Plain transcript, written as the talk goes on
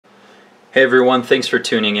Hey everyone, thanks for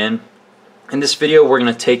tuning in. In this video we're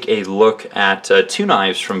going to take a look at two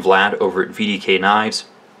knives from Vlad over at VDK Knives,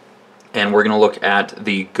 and we're going to look at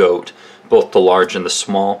the GOAT, both the large and the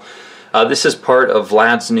small. This is part of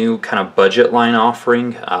Vlad's new kind of budget line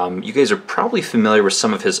offering. You guys are probably familiar with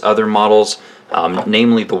some of his other models,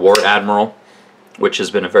 namely the War Admiral, which has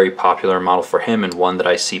been a very popular model for him and one that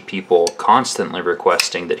I see people constantly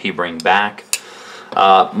requesting that he bring back.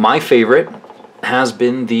 My favorite has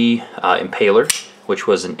been the Impaler, which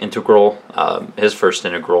was an integral, his first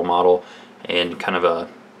integral model, and kind of a,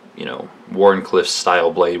 Warncliffe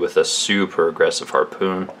style blade with a super aggressive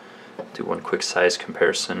harpoon. Do one quick size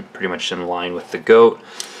comparison, pretty much in line with the GOAT.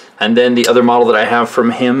 And then the other model that I have from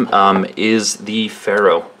him is the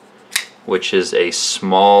Pharaoh, which is a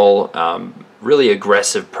small, really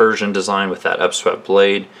aggressive Persian design with that upswept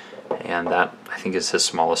blade, and that I think is his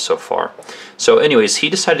smallest so far. So anyways, he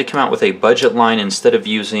decided to come out with a budget line instead of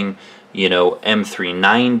using,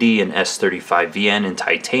 M390 and S35VN in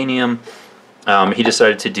titanium. He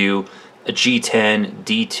decided to do a G10,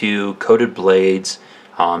 D2, coated blades,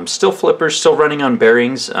 still flippers, still running on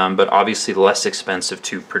bearings, but obviously less expensive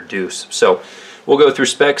to produce. So we'll go through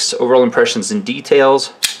specs, overall impressions, and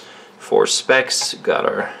details. For specs, got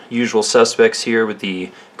our usual suspects here with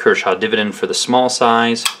the Kershaw dividend for the small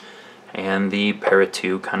size, and the Para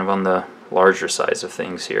 2 kind of on the larger size of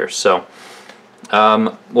things here. So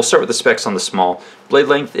we'll start with the specs on the small. Blade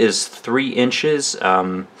length is 3 inches.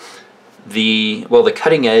 The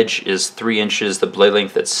cutting edge is 3 inches. The blade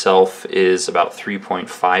length itself is about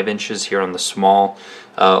 3.5 inches here on the small.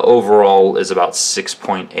 Overall is about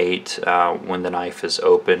 6.8 when the knife is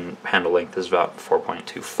open. Handle length is about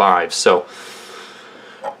 4.25. So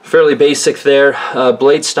fairly basic there.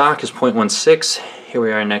 Blade stock is 0.16. Here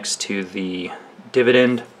we are next to the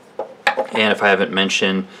dividend, and if I haven't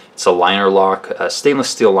mentioned, it's a liner lock, a stainless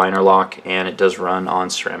steel liner lock, and it does run on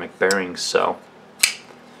ceramic bearings. So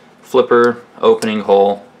flipper, opening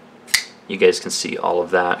hole, you guys can see all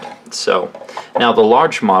of that. So now the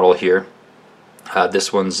large model here,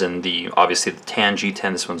 this one's in obviously the tan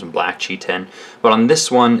G10, this one's in black G10, but on this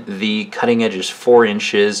one the cutting edge is 4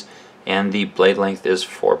 inches and the blade length is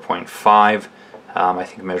 4.5. I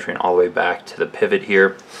think measuring all the way back to the pivot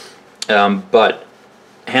here, but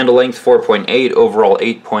handle length 4.8, overall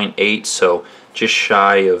 8.8, so just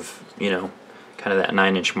shy of kind of that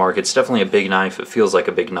 9-inch mark. It's definitely a big knife. It feels like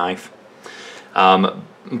a big knife.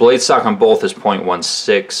 Blade stock on both is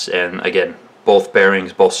 0.16, and again, both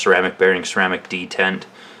bearings, both ceramic bearings, ceramic detent.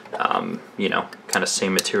 Kind of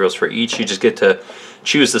same materials for each. You just get to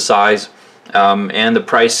choose the size. And the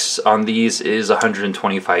price on these is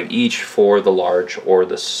 $125 each for the large or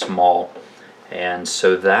the small. And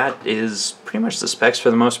so that is pretty much the specs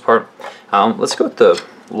for the most part. Let's go with the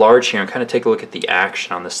large here and kind of take a look at the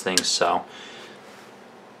action on this thing. So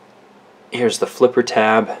here's the flipper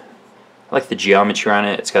tab. I like the geometry on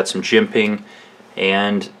it. It's got some jimping,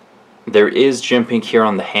 and there is jimping here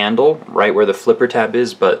on the handle right where the flipper tab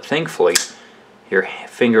is, but thankfully your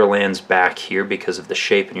finger lands back here because of the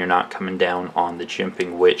shape and you're not coming down on the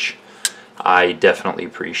jimping, which I definitely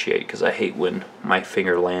appreciate because I hate when my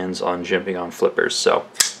finger lands on jimping on flippers. So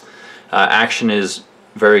action is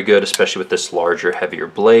very good, especially with this larger, heavier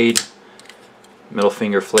blade. Middle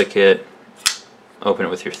finger flick it, open it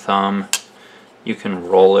with your thumb. You can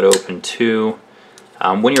roll it open too.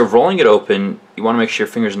 When you're rolling it open, you want to make sure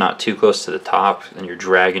your finger's not too close to the top and you're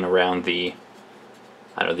dragging around the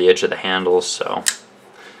edge of the handles. So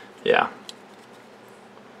yeah,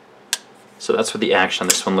 so that's what the action on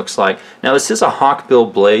this one looks like. Now this is a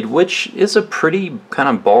hawkbill blade, which is a pretty kind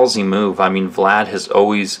of ballsy move. I mean, Vlad has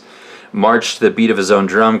always marched to the beat of his own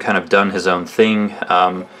drum, kind of done his own thing.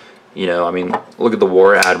 I mean, look at the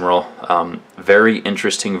War Admiral. Very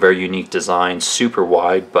interesting, very unique design, super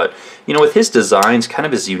wide, but with his designs, kind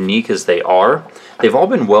of as unique as they are, they've all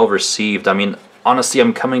been well received. I mean, honestly,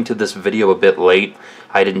 I'm coming to this video a bit late.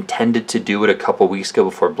 I'd intended to do it a couple weeks ago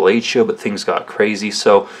before Blade Show, but things got crazy.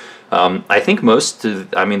 So I think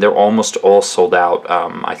they're almost all sold out,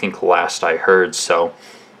 I think last I heard. So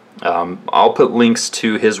I'll put links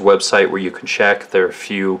to his website where you can check. There are a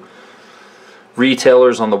few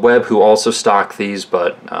retailers on the web who also stock these,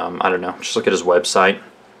 but I don't know, just look at his website.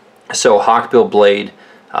 So hawkbill blade,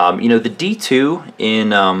 the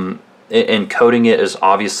D2 in coating it is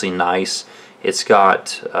obviously nice. It's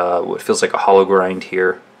got what feels like a hollow grind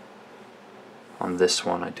here on this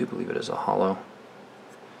one. I do believe it is a hollow.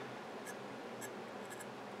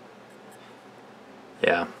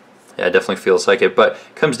 Yeah, it definitely feels like it, but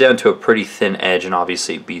it comes down to a pretty thin edge, and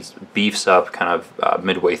obviously it beefs up kind of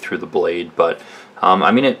midway through the blade. But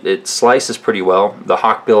I mean, it slices pretty well. The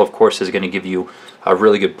Hawkbill, of course, is going to give you a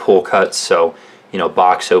really good pull cut, so, you know,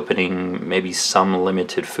 box opening, maybe some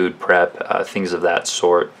limited food prep, things of that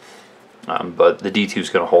sort. But the D2 is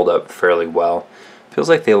going to hold up fairly well. Feels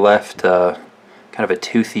like they left kind of a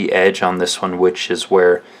toothy edge on this one, which is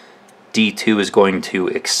where D2 is going to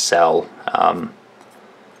excel.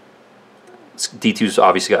 D2's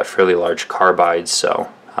obviously got fairly large carbides,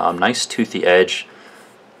 so nice toothy edge.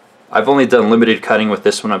 I've only done limited cutting with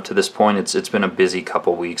this one up to this point. It's been a busy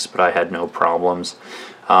couple weeks, but I had no problems.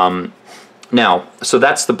 Now, so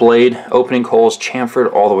that's the blade. Opening holes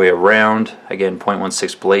chamfered all the way around. Again,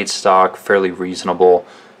 0.16 blade stock, fairly reasonable.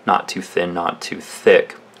 Not too thin, not too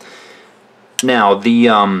thick. Now, the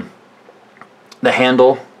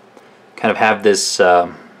handle kind of have this,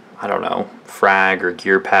 I don't know, frag or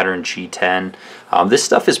gear pattern G10. This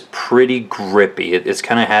stuff is pretty grippy. It's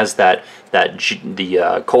kind of has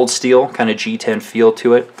the cold steel kind of G10 feel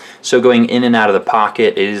to it. So going in and out of the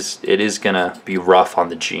pocket it is gonna be rough on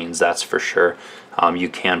the jeans, that's for sure. You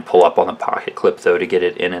can pull up on the pocket clip though to get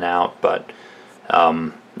it in and out, but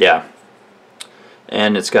yeah.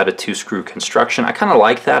 And it's got a 2-screw construction. I kind of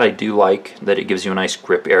like that. I do like that it gives you a nice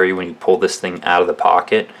grip area when you pull this thing out of the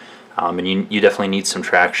pocket. And you definitely need some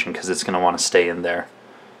traction because it's going to want to stay in there.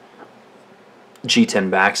 G10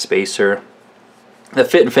 back spacer. The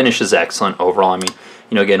fit and finish is excellent overall. I mean,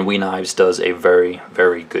 you know, again, We Knives does a very,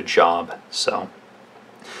 very good job. So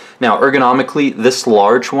now, ergonomically, this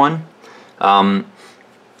large one,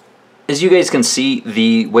 as you guys can see,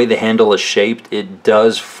 the way the handle is shaped, it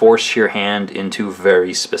does force your hand into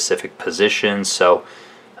very specific positions. So,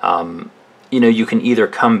 you know, you can either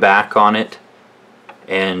come back on it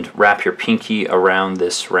and wrap your pinky around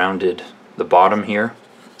this the bottom here.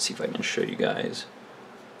 Let's see if I can show you guys.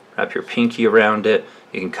 Wrap your pinky around it.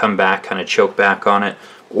 You can come back, kind of choke back on it,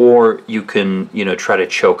 or you can, you know, try to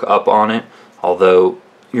choke up on it. Although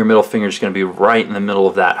your middle finger is going to be right in the middle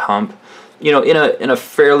of that hump. You know, in a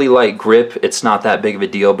fairly light grip, it's not that big of a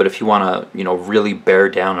deal. But if you want to, you know, really bear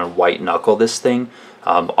down and white knuckle this thing,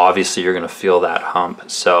 obviously you're going to feel that hump.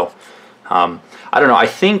 So I don't know. I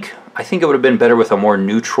think it would have been better with a more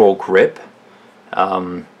neutral grip.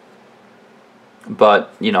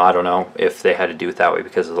 But, you know, I don't know if they had to do it that way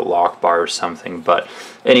because of the lock bar or something. But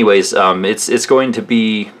anyways, it's going to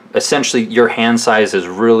be, essentially, your hand size is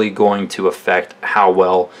really going to affect how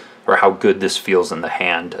well or how good this feels in the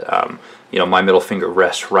hand. You know, my middle finger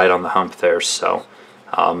rests right on the hump there, so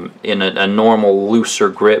in a normal, looser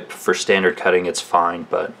grip for standard cutting, it's fine,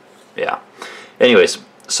 but yeah. Anyways,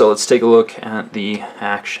 so let's take a look at the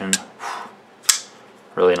action.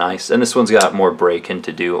 Really nice. And this one's got more break-in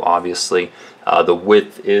to do, obviously. The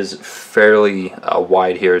width is fairly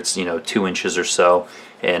wide here. It's, you know, 2 inches or so,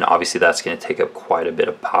 and obviously that's going to take up quite a bit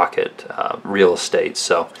of pocket real estate,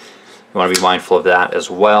 so you want to be mindful of that as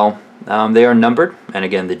well. They are numbered, and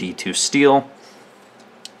again, the D2 steel,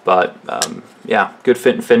 but yeah, good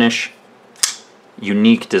fit and finish.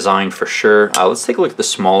 Unique design for sure. Let's take a look at the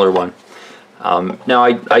smaller one. Now,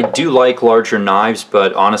 I do like larger knives,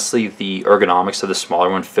 but honestly, the ergonomics of the smaller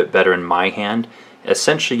one fit better in my hand.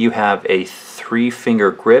 Essentially, you have a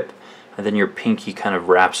 3-finger grip, and then your pinky kind of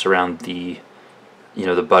wraps around the, you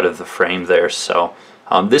know, the butt of the frame there. So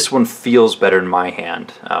this one feels better in my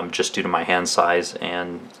hand, just due to my hand size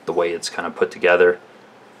and the way it's kind of put together.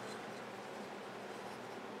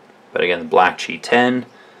 But again, the black G10,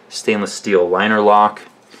 stainless steel liner lock.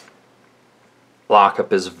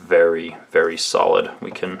 Lockup is very, very solid.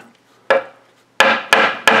 We can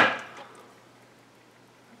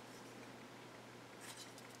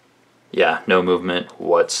yeah, no movement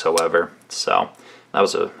whatsoever. So that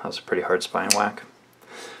was a pretty hard spine whack.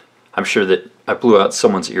 I'm sure that I blew out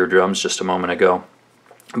someone's eardrums just a moment ago.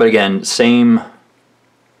 But again, same,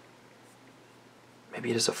 maybe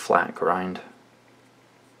it is a flat grind.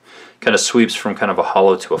 Kind of sweeps from kind of a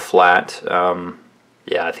hollow to a flat.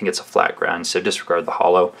 Yeah, I think it's a flat grind, so disregard the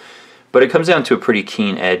hollow. But it comes down to a pretty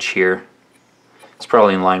keen edge here. It's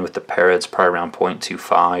probably in line with the Parrot. It's probably around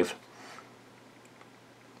 0.25.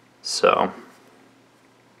 So,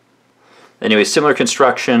 anyway, similar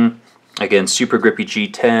construction. Again, super grippy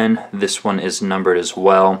G10. This one is numbered as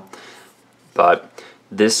well. But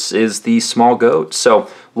this is the small goat. So,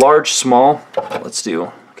 large, small. Let's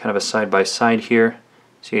do kind of a side-by-side here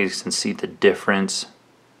so you guys can see the difference.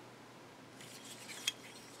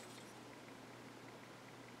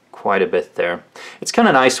 Quite a bit there. It's kind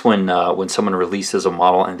of nice when someone releases a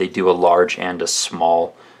model and they do a large and a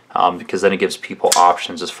small, because then it gives people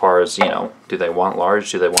options as far as, you know, do they want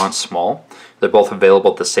large, do they want small? They're both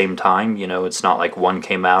available at the same time. You know, it's not like one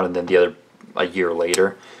came out and then the other a year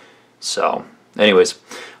later. So anyways,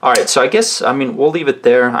 all right. So I guess, I mean, we'll leave it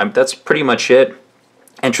there. That's pretty much it.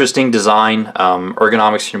 Interesting design. Ergonomics are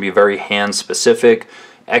going to be very hand specific.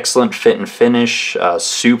 Excellent fit and finish.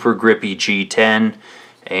 Super grippy G10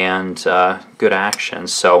 and good action.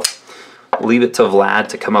 So leave it to Vlad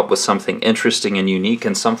to come up with something interesting and unique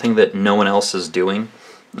and something that no one else is doing.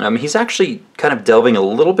 He's actually kind of delving a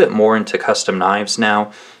little bit more into custom knives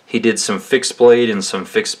now. He did some fixed blade and some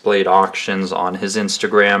fixed blade auctions on his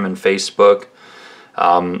Instagram and Facebook.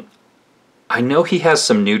 I know he has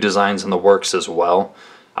some new designs in the works as well.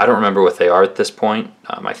 I don't remember what they are at this point.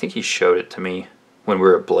 I think he showed it to me when we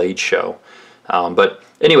were at Blade Show. But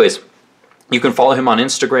anyways, you can follow him on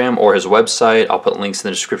Instagram or his website. I'll put links in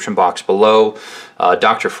the description box below.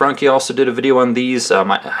 Dr. Franke also did a video on these.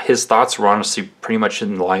 His thoughts were honestly pretty much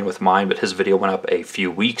in line with mine, but his video went up a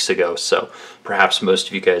few weeks ago, so perhaps most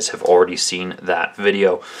of you guys have already seen that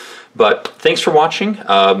video. But thanks for watching.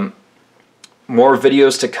 More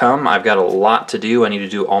videos to come. I've got a lot to do. I need to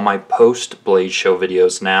do all my post-Blade Show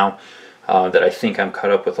videos now. That I think I'm caught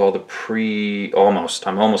up with all the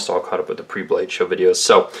I'm almost all caught up with the pre-Blade Show videos.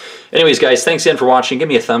 So anyways, guys, thanks again for watching. Give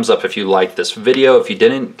me a thumbs up if you liked this video. If you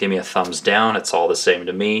didn't, give me a thumbs down. It's all the same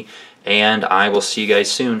to me. And I will see you guys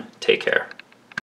soon. Take care.